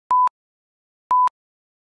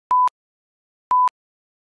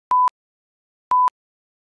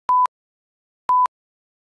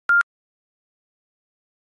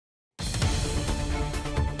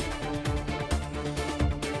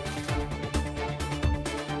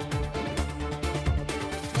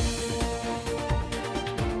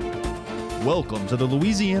Welcome to the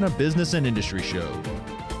Louisiana Business and Industry Show.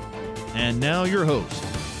 And now your host,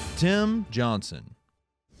 Tim Johnson.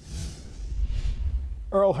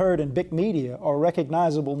 Earl and BIC Media are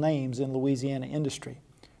recognizable names in Louisiana industry.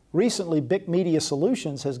 Recently, BIC Media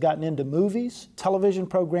Solutions has gotten into movies, television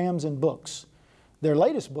programs, and books. Their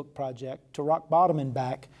latest book project, To Rock Bottom and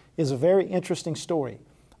Back, is a very interesting story.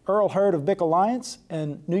 Earl of BIC Alliance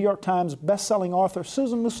and New York Times best-selling author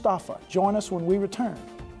Susan Mustafa join us when we return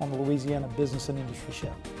on the Louisiana Business and Industry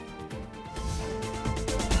Show.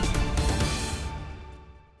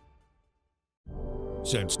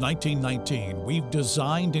 Since 1919, we've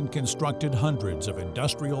designed and constructed hundreds of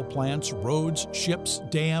industrial plants, roads, ships,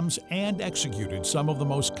 dams, and executed some of the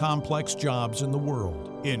most complex jobs in the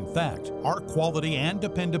world. In fact, our quality and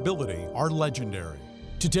dependability are legendary.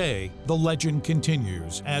 Today, the legend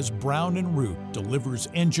continues as Brown & Root delivers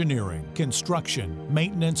engineering, construction,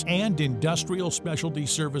 maintenance, and industrial specialty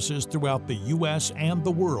services throughout the U.S. and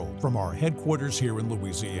the world from our headquarters here in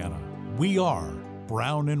Louisiana. We are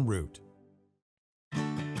Brown & Root.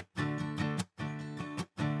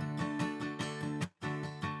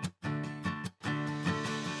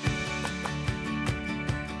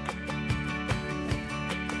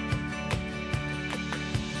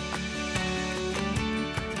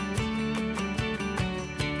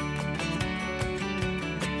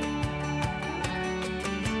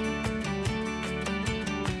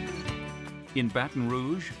 In Baton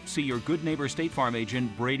Rouge, see your Good Neighbor State Farm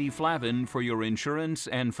agent Brady Flavin for your insurance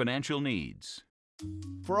and financial needs.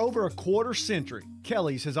 For over a quarter century,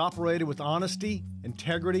 Kelly's has operated with honesty,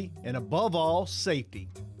 integrity, and above all, safety.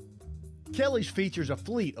 Kelly's features a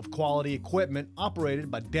fleet of quality equipment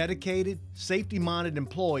operated by dedicated, safety-minded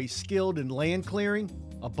employees skilled in land clearing,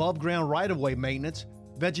 above-ground right-of-way maintenance,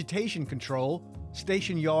 vegetation control,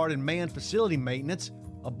 station yard and manned facility maintenance,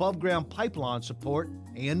 above-ground pipeline support,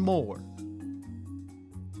 and more.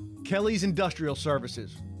 Kelly's Industrial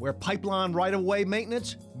Services, where pipeline right-of-way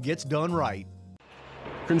maintenance gets done right.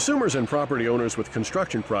 Consumers and property owners with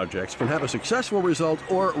construction projects can have a successful result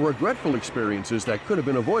or regretful experiences that could have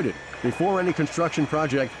been avoided. Before any construction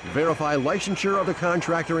project, verify licensure of the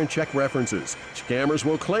contractor and check references. Scammers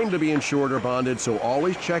will claim to be insured or bonded, so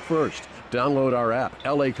always check first. Download our app,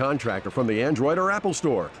 LA Contractor, from the Android or Apple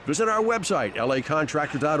Store. Visit our website,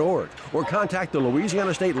 lacontractor.org, or contact the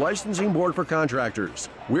Louisiana State Licensing Board for Contractors.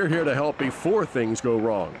 We're here to help before things go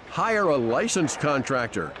wrong. Hire a licensed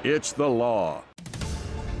contractor. It's the law.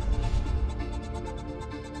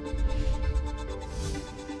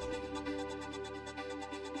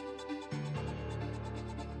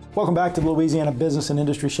 Welcome back to the Louisiana Business and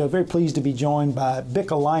Industry Show. Very pleased to be joined by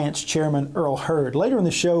BIC Alliance Chairman Earl Hurd. Later in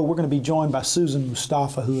the show, we're going to be joined by Susan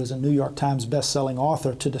Mustafa, who is a New York Times best-selling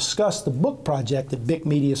author, to discuss the book project that BIC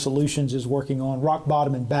Media Solutions is working on, Rock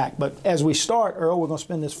Bottom and Back. But as we start, Earl, we're going to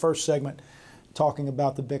spend this first segment talking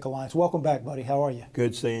about the BIC Alliance. Welcome back, buddy. How are you?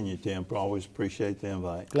 Good seeing you, Tim. Always appreciate the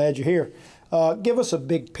invite. Glad you're here. Give us a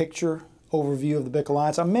big picture overview of the BIC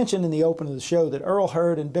Alliance. I mentioned in the opening of the show that Earl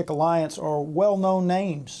Hurd and BIC Alliance are well-known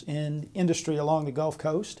names in industry along the Gulf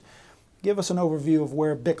Coast. Give us an overview of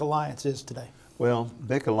where BIC Alliance is today. Well,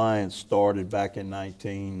 BIC Alliance started back in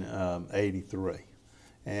 1983,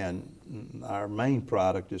 and our main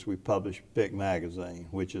product is we publish BIC Magazine,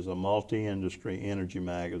 which is a multi-industry energy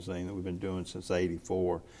magazine that we've been doing since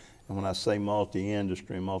 '84. And when I say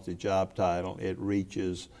multi-industry, multi-job title, it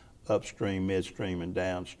reaches upstream, midstream, and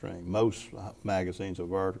downstream. Most magazines are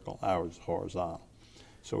vertical, ours is horizontal.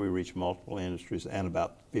 So we reach multiple industries and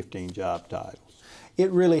about 15 job titles.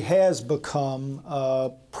 It really has become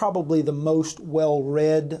probably the most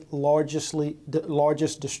well-read, largest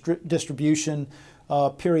distribution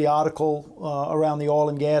periodical around the oil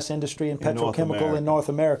and gas industry and petrochemical in North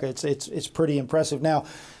America. It's pretty impressive. Now,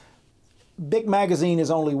 BIC Magazine is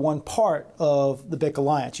only one part of the BIC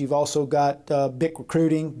Alliance. You've also got BIC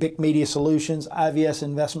Recruiting, BIC Media Solutions, IVS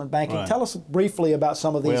Investment Banking. Right. Tell us briefly about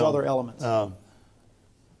some of these other elements.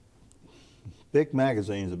 BIC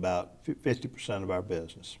Magazine is about 50% of our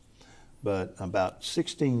business. But about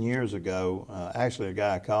 16 years ago, actually a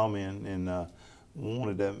guy called me and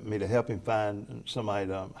wanted me to help him find somebody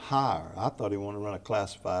to hire. I thought he wanted to run a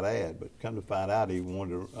classified ad, but come to find out he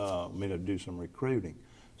wanted me to do some recruiting.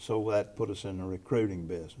 So that put us in the recruiting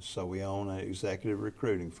business. So we own an executive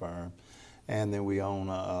recruiting firm, and then we own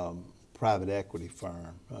a private equity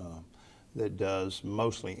firm that does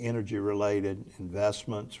mostly energy-related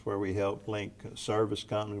investments, where we help link service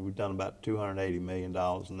companies. We've done about $280 million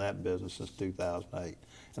in that business since 2008.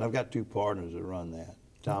 And I've got two partners that run that,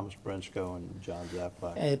 Thomas Brinsko and John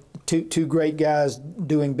Zaplak. Two great guys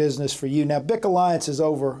doing business for you. Now, BIC Alliance is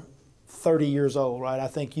over 30 years old, right? I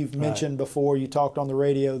think you've mentioned before, you talked on the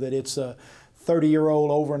radio that it's a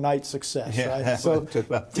 30-year-old overnight success, right? So it took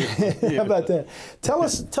about 2 years. How about that? Tell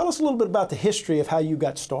us a little bit about the history of how you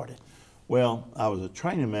got started. Well, I was a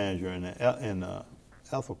training manager in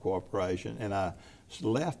Ethel Corporation, and I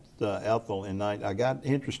left Ethel I got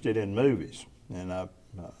interested in movies, and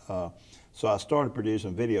so I started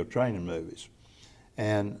producing video training movies.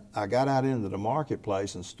 And I got out into the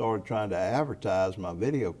marketplace and started trying to advertise my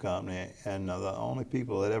video company, and the only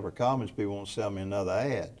people that ever called me is people won't sell me another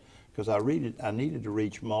ad, because I needed to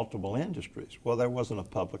reach multiple industries. Well, there wasn't a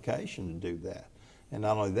publication to do that. And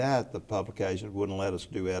not only that, the publications wouldn't let us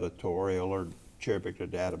do editorial or cherry-pick their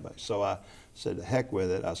database. So I said, to heck with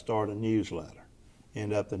it, I started a newsletter.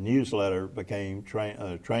 Ended up the newsletter became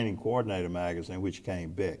Training Coordinator magazine, which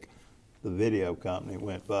came big. The video company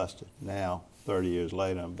went busted. Now, 30 years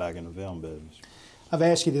later, I'm back in the film business. I've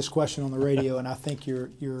asked you this question on the radio, and I think your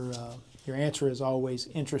answer is always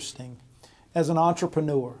interesting. As an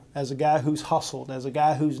entrepreneur, as a guy who's hustled, as a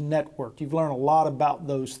guy who's networked, you've learned a lot about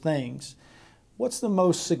those things. What's the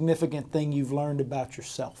most significant thing you've learned about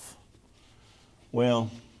yourself?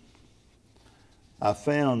 Well, I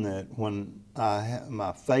found that when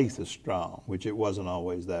my faith is strong, which it wasn't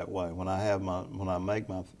always that way. When I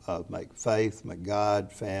make faith, my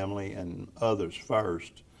God, family, and others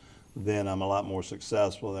first, then I'm a lot more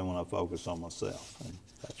successful than when I focus on myself. And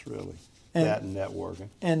that's really that and networking.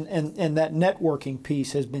 And that networking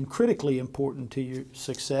piece has been critically important to your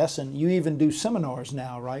success, and you even do seminars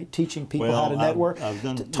now, right? Teaching people how to network. I've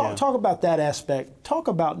done, talk about that aspect. Talk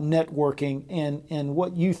about networking and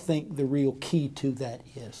what you think the real key to that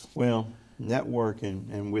is. Well,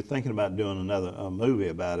 networking, and we're thinking about doing a movie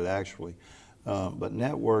about it actually, but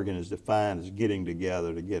networking is defined as getting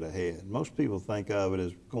together to get ahead. Most people think of it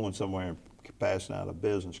as going somewhere and passing out a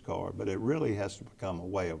business card, but it really has to become a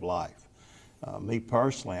way of life. Me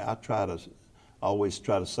personally, I always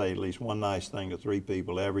try to say at least one nice thing to 3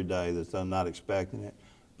 people every day that they're not expecting it,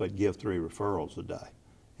 but give 3 referrals a day.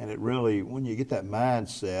 And it really, when you get that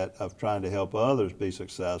mindset of trying to help others be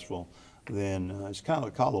successful, then it's kind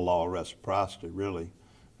of called the law of reciprocity, really.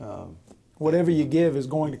 Whatever you give is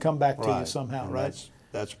going to come back to you somehow, and right?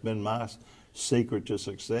 That's been my secret to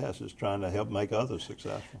success, is trying to help make others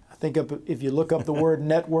successful. I think if you look up the word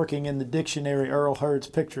networking in the dictionary, Earl Hurd's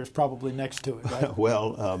picture is probably next to it, right?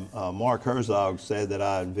 Well, Mark Herzog said that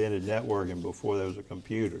I invented networking before there was a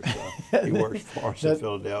computer. So he works for us in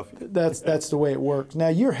Philadelphia. That's the way it works. Now,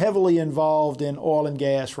 you're heavily involved in oil and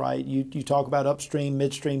gas, right? You talk about upstream,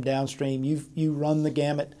 midstream, downstream. You run the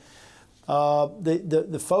gamut.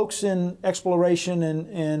 The folks in exploration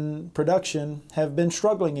and production have been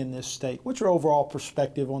struggling in this state. What's your overall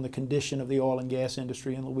perspective on the condition of the oil and gas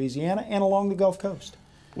industry in Louisiana and along the Gulf Coast?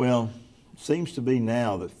 Well, it seems to be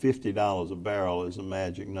now that $50 a barrel is a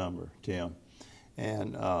magic number, Tim.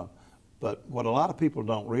 And but what a lot of people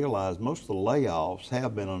don't realize, most of the layoffs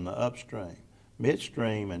have been on the upstream.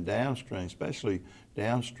 Midstream and downstream, especially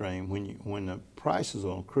downstream, when the prices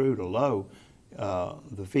on crude are low,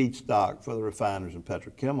 the feedstock for the refiners and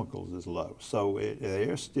petrochemicals is low. So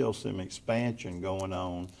there's still some expansion going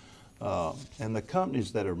on. And the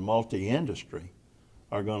companies that are multi-industry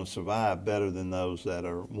are going to survive better than those that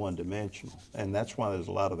are one-dimensional. And that's why there's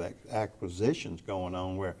a lot of acquisitions going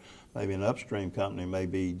on where maybe an upstream company may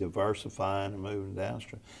be diversifying and moving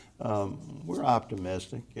downstream. We're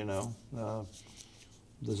optimistic, you know.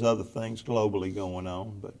 There's other things globally going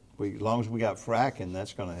on, but as long as we got fracking,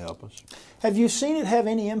 that's going to help us. Have you seen it have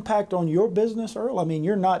any impact on your business, Earl? I mean,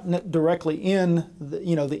 you're not directly in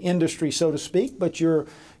the industry, so to speak, but you're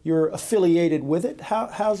affiliated with it.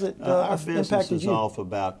 How's it our impacted you? Our business is off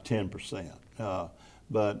about 10%,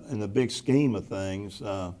 but in the big scheme of things,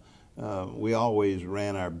 we always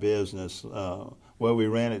ran our business. Well, we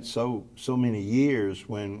ran it so many years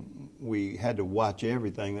when we had to watch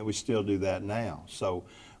everything that we still do that now. So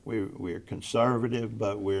we're conservative,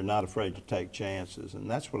 but we're not afraid to take chances, and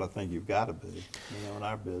that's what I think you've got to be, in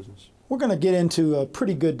our business. We're going to get into a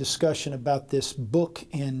pretty good discussion about this book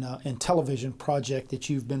and television project that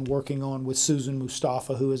you've been working on with Susan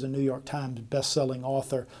Mustafa, who is a New York Times best-selling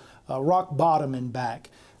author, Rock Bottom and Back.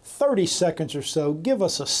 30 seconds or so, give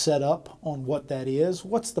us a setup on what that is.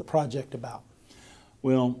 What's the project about?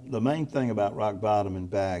 Well, the main thing about Rock Bottom and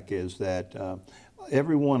Back is that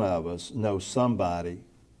every one of us knows somebody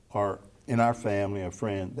or in our family, a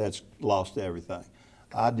friend that's lost everything.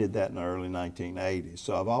 I did that in the early 1980s,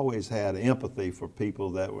 so I've always had empathy for people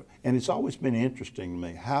that were, and it's always been interesting to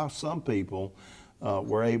me how some people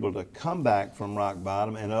were able to come back from rock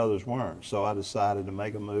bottom and others weren't. So I decided to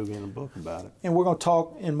make a movie and a book about it. And we're going to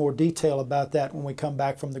talk in more detail about that when we come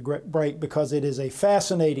back from the break, because it is a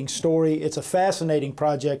fascinating story. It's a fascinating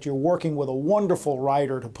project. You're working with a wonderful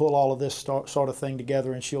writer to pull all of this sort of thing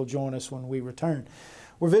together, and she'll join us when we return.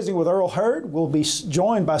 We're visiting with Earl Hurd. We'll be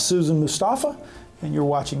joined by Susan Mustafa, and you're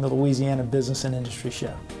watching the Louisiana Business and Industry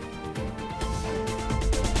Show.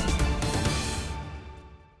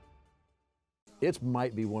 It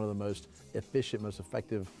might be one of the most efficient, most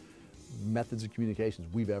effective methods of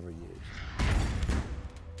communications we've ever used.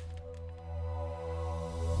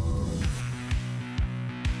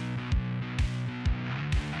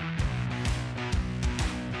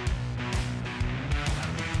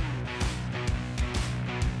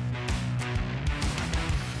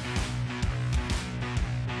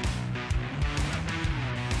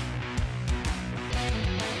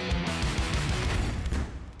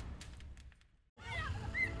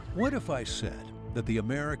 What if I said that the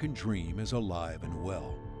American dream is alive and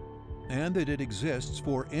well, and that it exists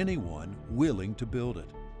for anyone willing to build it?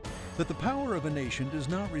 That the power of a nation does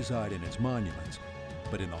not reside in its monuments,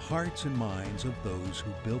 but in the hearts and minds of those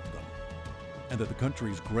who built them, and that the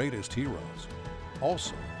country's greatest heroes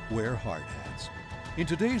also wear hard hats. In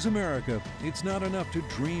today's America, it's not enough to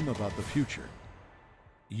dream about the future.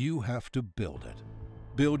 You have to build it.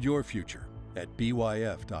 Build your future at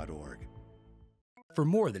byf.org. For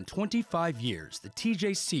more than 25 years, the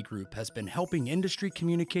TJC Group has been helping industry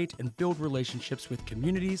communicate and build relationships with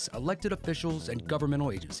communities, elected officials, and governmental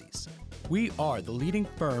agencies. We are the leading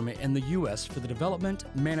firm in the U.S. for the development,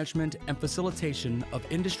 management, and facilitation of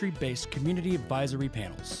industry-based community advisory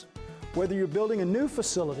panels. Whether you're building a new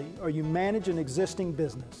facility or you manage an existing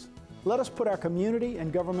business, let us put our community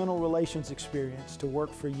and governmental relations experience to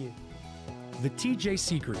work for you. The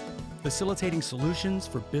TJC Group, facilitating solutions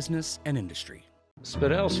for business and industry.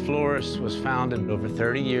 Spidell's Florist was founded over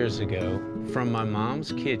 30 years ago. From my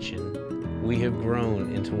mom's kitchen, we have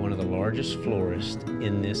grown into one of the largest florists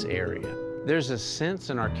in this area. There's a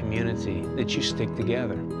sense in our community that you stick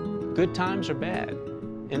together. Good times or bad,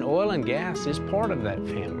 and oil and gas is part of that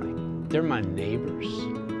family. They're my neighbors,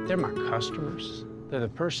 they're my customers, they're the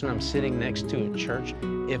person I'm sitting next to at church.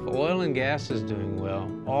 If oil and gas is doing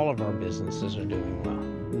well, all of our businesses are doing well.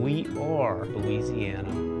 We are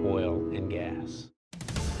Louisiana Oil and Gas.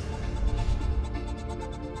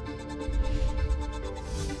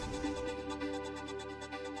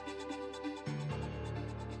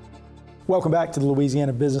 Welcome back to the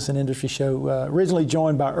Louisiana Business and Industry Show. Originally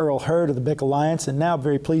joined by Earl Hurd of the BIC Alliance, and now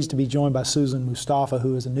very pleased to be joined by Susan Mustafa,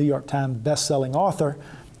 who is a New York Times best-selling author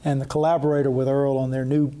and the collaborator with Earl on their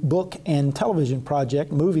new book and television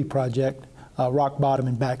project, movie project, Rock Bottom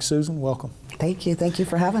and Back. Susan, welcome. Thank you. Thank you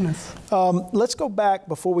for having us. Let's go back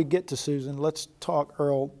before we get to Susan. Let's talk,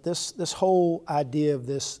 Earl. This whole idea of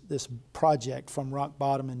this project from Rock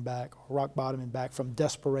Bottom and Back, from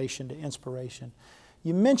desperation to inspiration.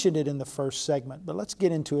 You mentioned it in the first segment, but let's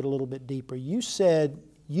get into it a little bit deeper. You said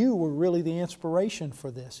you were really the inspiration for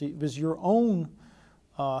this. It was your own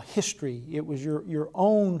history. It was your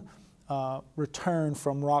own return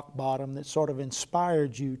from rock bottom that sort of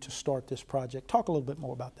inspired you to start this project. Talk a little bit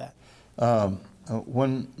more about that.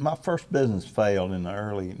 When my first business failed in the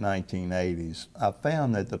early 1980s, I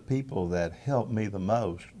found that the people that helped me the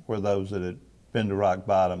most were those that had been to rock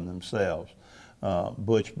bottom themselves.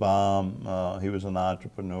 Butch Baum, he was an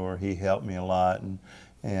entrepreneur. He helped me a lot,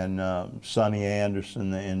 and Sonny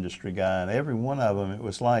Anderson, the industry guy, and every one of them. It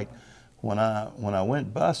was like when I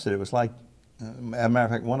went busted. It was like, as a matter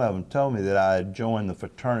of fact, one of them told me that I had joined the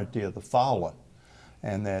fraternity of the fallen,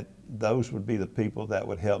 and that those would be the people that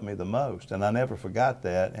would help me the most. And I never forgot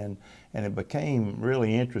that, and it became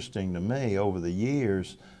really interesting to me over the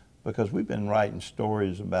years, because we've been writing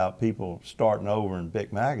stories about people starting over in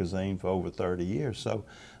BIC magazine for over 30 years. So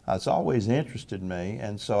it's always interested me.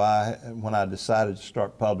 And so when I decided to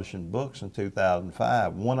start publishing books in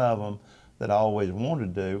 2005, one of them that I always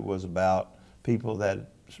wanted to do was about people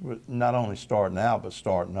that were not only starting out, but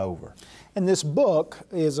starting over. And this book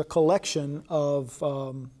is a collection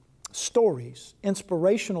of stories,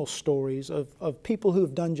 inspirational stories of people who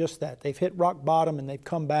have done just that. They've hit rock bottom and they've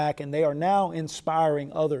come back, and they are now inspiring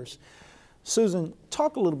others. Susan,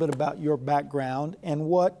 talk a little bit about your background and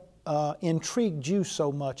what intrigued you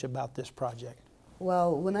so much about this project.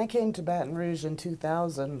 Well, when I came to Baton Rouge in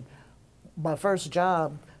 2000, my first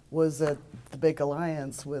job was at the BIC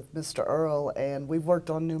Alliance with Mr. Earl, and we've worked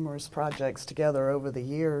on numerous projects together over the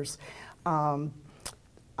years.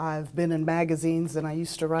 I've been in magazines, and I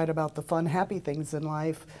used to write about the fun, happy things in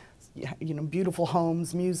life, beautiful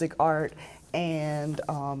homes, music, art, and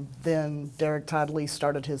then Derek Todd Lee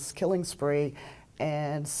started his killing spree,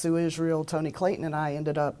 and Sue Israel, Tony Clayton, and I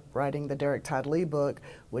ended up writing the Derek Todd Lee book,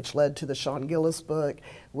 which led to the Sean Gillis book,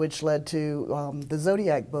 which led to the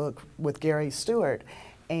Zodiac book with Gary Stewart.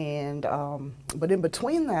 And but in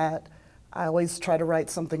between that, I always try to write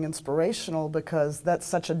something inspirational because that's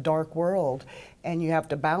such a dark world, and you have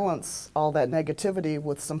to balance all that negativity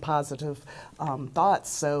with some positive thoughts.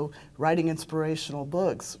 So writing inspirational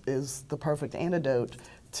books is the perfect antidote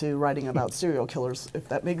to writing about serial killers, if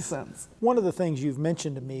that makes sense. One of the things you've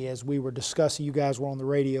mentioned to me as we were discussing, you guys were on the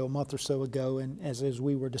radio a month or so ago, and as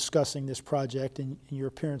we were discussing this project and your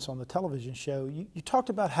appearance on the television show, you talked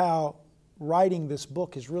about how writing this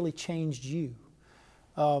book has really changed you.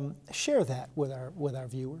 Share that with our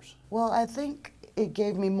viewers. Well, I think it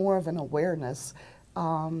gave me more of an awareness.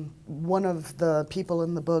 One of the people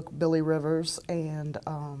in the book, Billy Rivers, and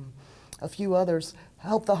a few others,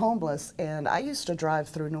 help the homeless. And I used to drive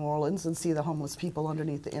through New Orleans and see the homeless people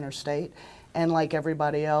underneath the interstate. And like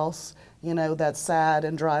everybody else, that's sad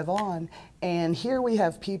and drive on. And here we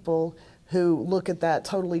have people who look at that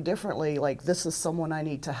totally differently, like this is someone I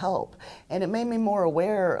need to help. And it made me more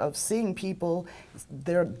aware of seeing people,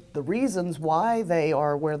 the reasons why they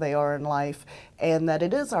are where they are in life, and that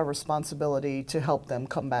it is our responsibility to help them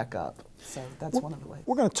come back up. So that's one of the ways.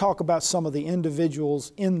 We're going to talk about some of the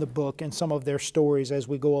individuals in the book and some of their stories as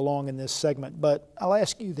we go along in this segment. But I'll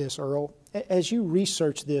ask you this, Earl. As you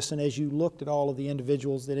researched this and as you looked at all of the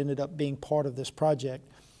individuals that ended up being part of this project,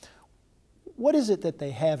 what is it that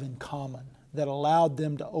they have in common that allowed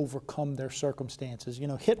them to overcome their circumstances?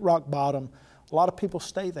 Hit rock bottom, a lot of people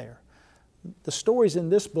stay there. The stories in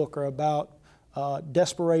this book are about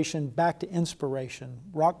desperation back to inspiration,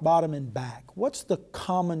 rock bottom and back. What's the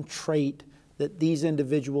common trait that these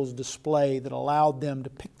individuals display that allowed them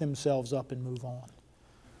to pick themselves up and move on?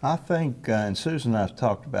 I think, and Susan and I have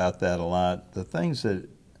talked about that a lot, the things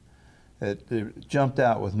that jumped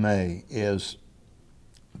out with me is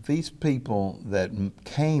these people that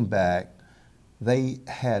came back, they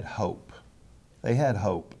had hope. They had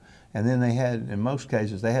hope. And then they had, in most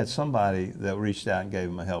cases, they had somebody that reached out and gave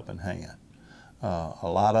them a helping hand. A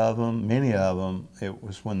lot of them, many of them, it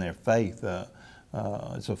was when their faith,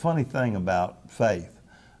 it's a funny thing about faith.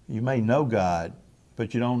 You may know God,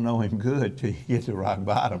 but you don't know Him good till you get to rock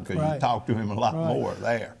bottom, because you talk to Him a lot more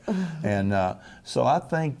there. And so I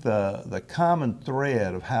think the common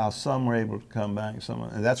thread of how some were able to come back,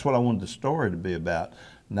 and that's what I wanted the story to be about,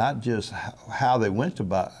 not just how they went to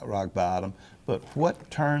rock bottom, but what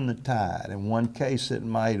turned the tide. In one case, it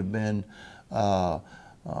might have been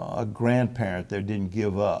a grandparent that didn't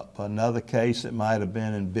give up. Another case, it might have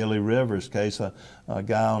been, in Billy Rivers' case, a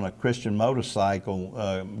guy on a Christian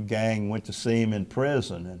motorcycle gang went to see him in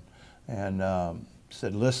prison and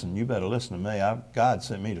said, listen, you better listen to me. God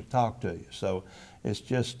sent me to talk to you. So it's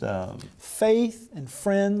just faith and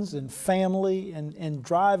friends and family and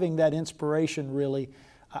driving that inspiration, really,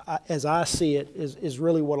 as I see it, is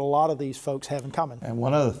really what a lot of these folks have in common. And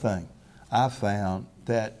one other thing, I found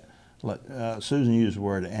that Susan used the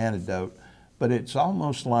word antidote, but it's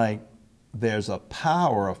almost like there's a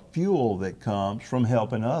power, a fuel that comes from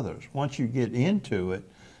helping others. Once you get into it,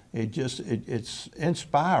 it's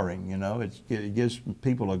inspiring, it gives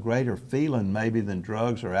people a greater feeling maybe than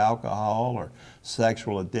drugs or alcohol or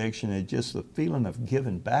sexual addiction. It's just the feeling of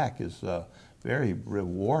giving back is very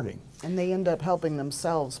rewarding. And they end up helping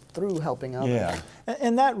themselves through helping others. Yeah.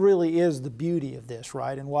 And that really is the beauty of this,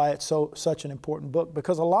 right? And why it's such an important book,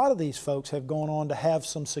 because a lot of these folks have gone on to have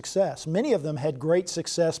some success. Many of them had great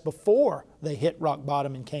success before they hit rock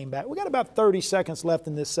bottom and came back. We got about 30 seconds left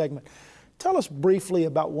in this segment. Tell us briefly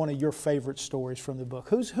about one of your favorite stories from the book.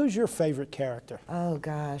 Who's your favorite character? Oh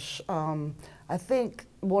gosh, I think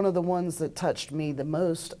one of the ones that touched me the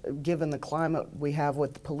most, given the climate we have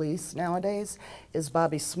with the police nowadays, is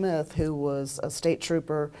Bobby Smith, who was a state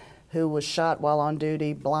trooper who was shot while on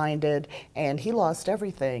duty, blinded, and he lost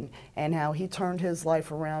everything, and how he turned his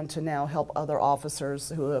life around to now help other officers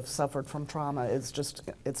who have suffered from trauma.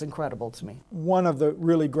 It's incredible to me. One of the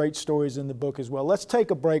really great stories in the book as well. Let's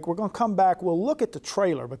take a break. We're going to come back. We'll look at the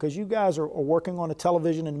trailer, because you guys are working on a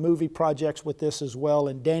television and movie projects with this as well,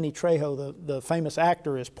 and Danny Trejo, the famous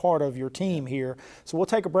actor, is part of your team here. So we'll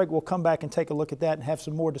take a break. We'll come back and take a look at that and have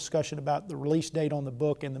some more discussion about the release date on the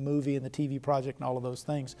book and the movie and the TV project and all of those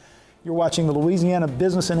things. You're watching the Louisiana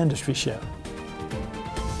Business and Industry Show.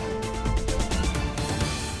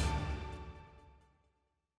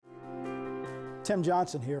 Tim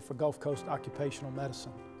Johnson here for Gulf Coast Occupational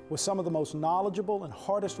Medicine. With some of the most knowledgeable and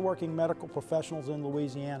hardest working medical professionals in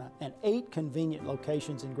Louisiana and 8 convenient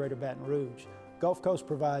locations in Greater Baton Rouge, Gulf Coast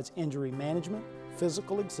provides injury management,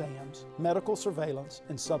 physical exams, medical surveillance,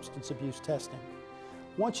 and substance abuse testing.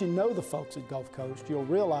 Once you know the folks at Gulf Coast, you'll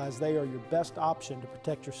realize they are your best option to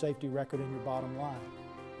protect your safety record and your bottom line.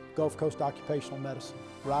 Gulf Coast Occupational Medicine.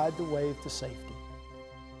 Ride the wave to safety.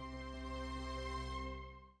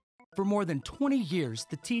 For more than 20 years,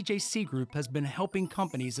 the TJC Group has been helping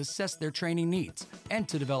companies assess their training needs and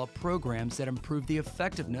to develop programs that improve the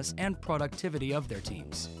effectiveness and productivity of their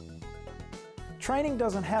teams. Training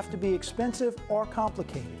doesn't have to be expensive or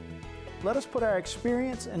complicated. Let us put our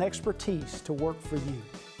experience and expertise to work for you.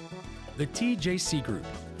 The TJC Group,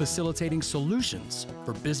 facilitating solutions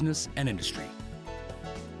for business and industry.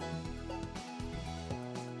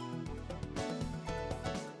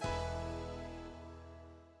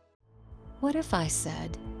 What if I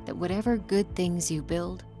said that whatever good things you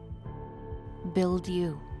build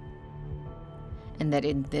you? And that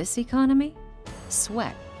in this economy,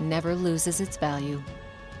 sweat never loses its value?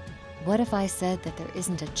 What if I said that there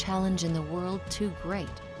isn't a challenge in the world too great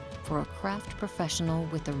for a craft professional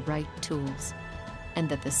with the right tools? And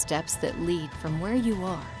that the steps that lead from where you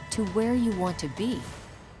are to where you want to be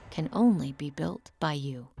can only be built by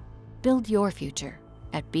you? Build your future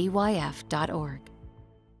at byf.org.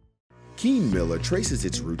 Keene Miller traces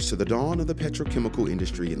its roots to the dawn of the petrochemical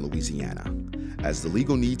industry in Louisiana. As the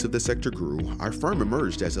legal needs of the sector grew, our firm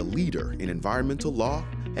emerged as a leader in environmental law,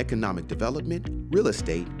 economic development, real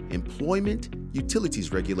estate, employment,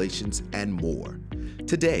 utilities regulations, and more.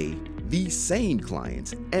 Today, these same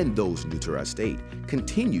clients and those new to our state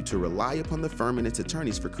continue to rely upon the firm and its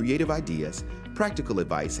attorneys for creative ideas, practical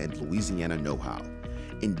advice, and Louisiana know-how.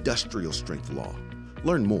 Industrial strength law.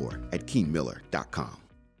 Learn more at KeeneMiller.com.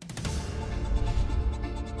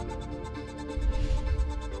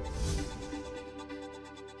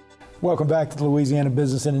 Welcome back to the Louisiana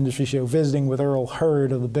Business and Industry Show, visiting with Earl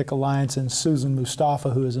Hurd of the BIC Alliance and Susan Mustafa,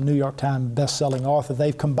 who is a New York Times best-selling author.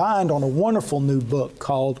 They've combined on a wonderful new book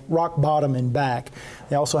called Rock Bottom and Back.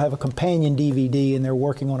 They also have a companion DVD, and they're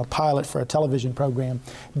working on a pilot for a television program.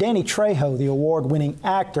 Danny Trejo, the award-winning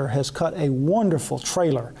actor, has cut a wonderful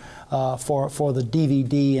trailer for the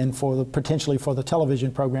DVD and potentially for the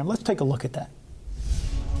television program. Let's take a look at that.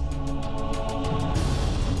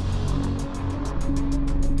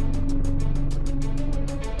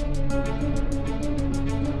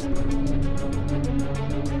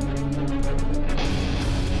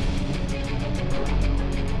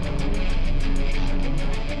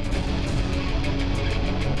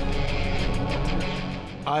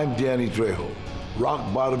 I'm Danny Trejo. Rock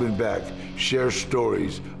Bottom and Back shares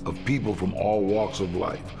stories of people from all walks of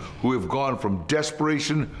life who have gone from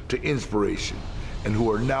desperation to inspiration and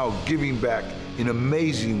who are now giving back in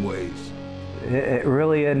amazing ways. It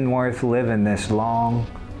really isn't worth living this long,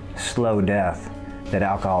 slow death that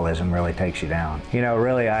alcoholism really takes you down. You know,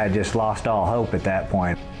 really, I had just lost all hope at that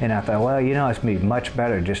point. And I thought, well, you know, it's be much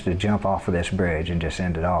better just to jump off of this bridge and just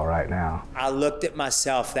end it all right now. I looked at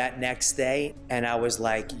myself that next day and I was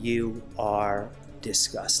like, you are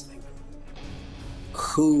disgusting.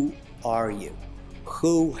 Who are you?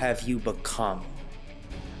 Who have you become?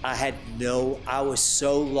 I was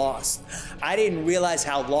so lost. I didn't realize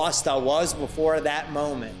how lost I was before that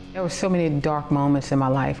moment. There were so many dark moments in my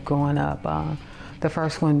life growing up. The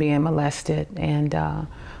first one being molested, and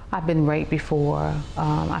I've been raped before.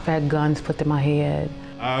 I've had guns put to my head.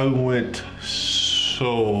 I went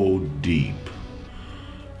so deep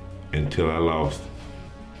until I lost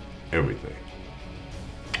everything.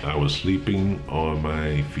 I was sleeping on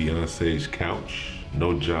my fiance's couch,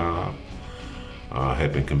 no job,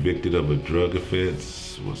 had been convicted of a drug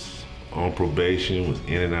offense, was on probation, was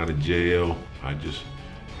in and out of jail. I just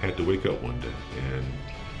had to wake up one day.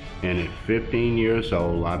 And at 15 years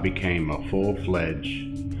old, I became a full-fledged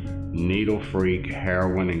needle freak,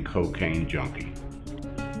 heroin and cocaine junkie.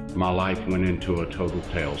 My life went into a total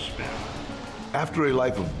tailspin. After a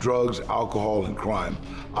life of drugs, alcohol, and crime,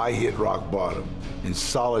 I hit rock bottom in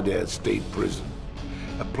Soledad State Prison,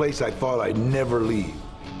 a place I thought I'd never leave.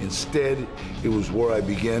 Instead, it was where I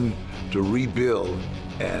began to rebuild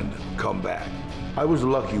and come back. I was a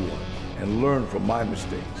lucky one and learned from my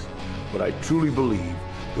mistakes, but I truly believe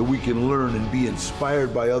that we can learn and be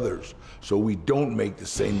inspired by others so we don't make the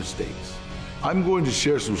same mistakes. I'm going to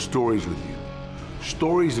share some stories with you.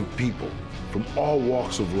 Stories of people from all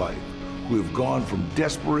walks of life who have gone from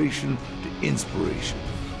desperation to inspiration,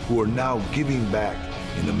 who are now giving back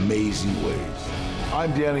in amazing ways.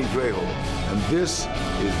 I'm Danny Trejo, and this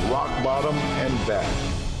is Rock Bottom and Back.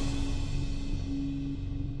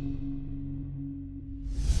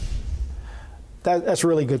 That's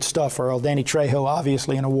really good stuff, Earl. Danny Trejo,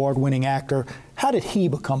 obviously an award-winning actor. How did he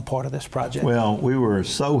become part of this project? Well, we were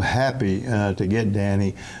so happy to get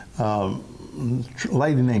Danny. A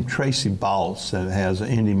lady named Tracy Baltz that has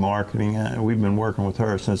indie marketing. We've been working with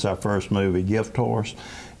her since our first movie, Gift Horse.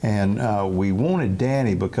 And we wanted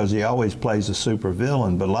Danny because he always plays a super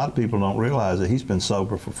villain, but a lot of people don't realize that he's been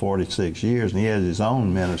sober for 46 years and he has his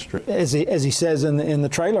own ministry. As he says in the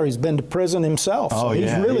trailer, he's been to prison himself. So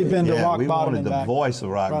he's really been to rock bottom and back. We wanted the voice of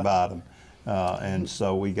rock bottom. And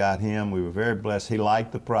so we got him. We were very blessed. He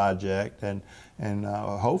liked the project, and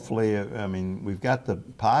hopefully, I mean, we've got the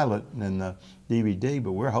pilot and the DVD,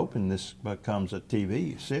 but we're hoping this becomes a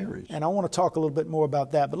TV series. And I want to talk a little bit more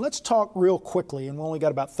about that, but let's talk real quickly, and we only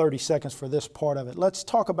got about 30 seconds for this part of it. Let's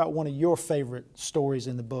talk about one of your favorite stories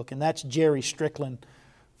in the book, and that's Jerry Strickland,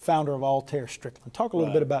 founder of Altair Strickland. Talk a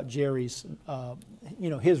little bit about Jerry's,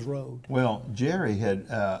 his road. Well, Jerry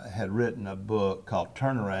had written a book called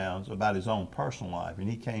Turnarounds about his own personal life, and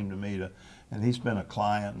he came to me and he's been a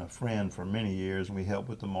client and a friend for many years, and we help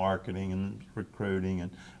with the marketing and recruiting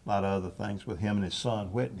and a lot of other things with him and his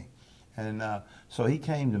son, Whitney. And so he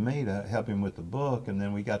came to me to help him with the book, and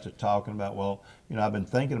then we got to talking about, well, I've been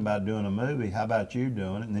thinking about doing a movie. How about you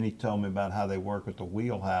doing it? And then he told me about how they work with the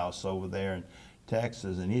Wheelhouse over there in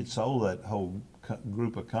Texas, and he'd sold that whole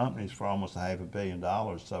group of companies for almost $500 million.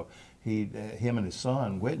 So him and his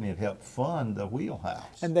son, Whitney, had helped fund the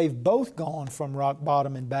Wheelhouse. And they've both gone from rock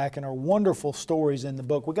bottom and back and are wonderful stories in the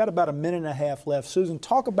book. We got about a minute and a half left. Susan,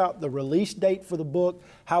 talk about the release date for the book,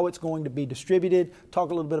 how it's going to be distributed. Talk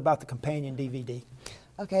a little bit about the companion DVD.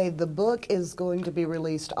 Okay, the book is going to be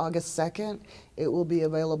released August 2nd. It will be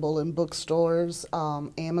available in bookstores,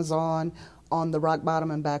 Amazon, on the Rock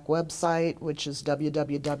Bottom and Back website, which is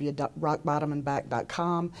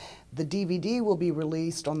www.rockbottomandback.com. The DVD will be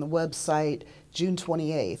released on the website June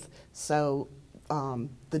 28th. So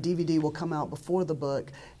the DVD will come out before the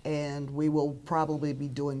book, and we will probably be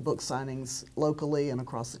doing book signings locally and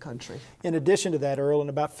across the country. In addition to that, Earl, in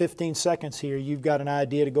about 15 seconds here, you've got an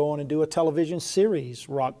idea to go on and do a television series,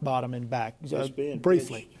 Rock Bottom and Back.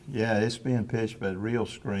 Briefly. Yeah, it's being pitched by Real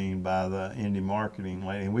Screen by the indie marketing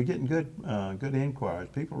lady, and we're getting good inquiries.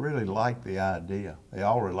 People really like the idea. They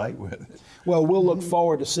all relate with it. Well, we'll look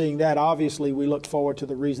forward to seeing that. Obviously, we look forward to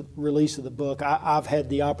the release of the book. I've had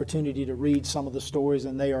the opportunity to read some of the stories,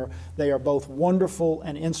 and they are both wonderful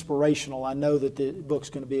and inspirational. I know that the book's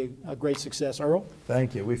going to be a great success. Earl?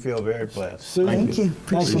 Thank you. We feel very blessed. Susan, thank you.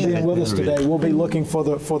 Thanks for being with us today. We'll be looking for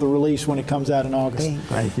the release when it comes out in August.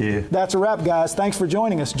 Thank you. That's a wrap, guys. Thanks for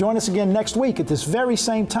joining us. Join us again next week at this very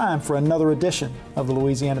same time for another edition of the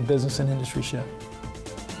Louisiana Business and Industry Show.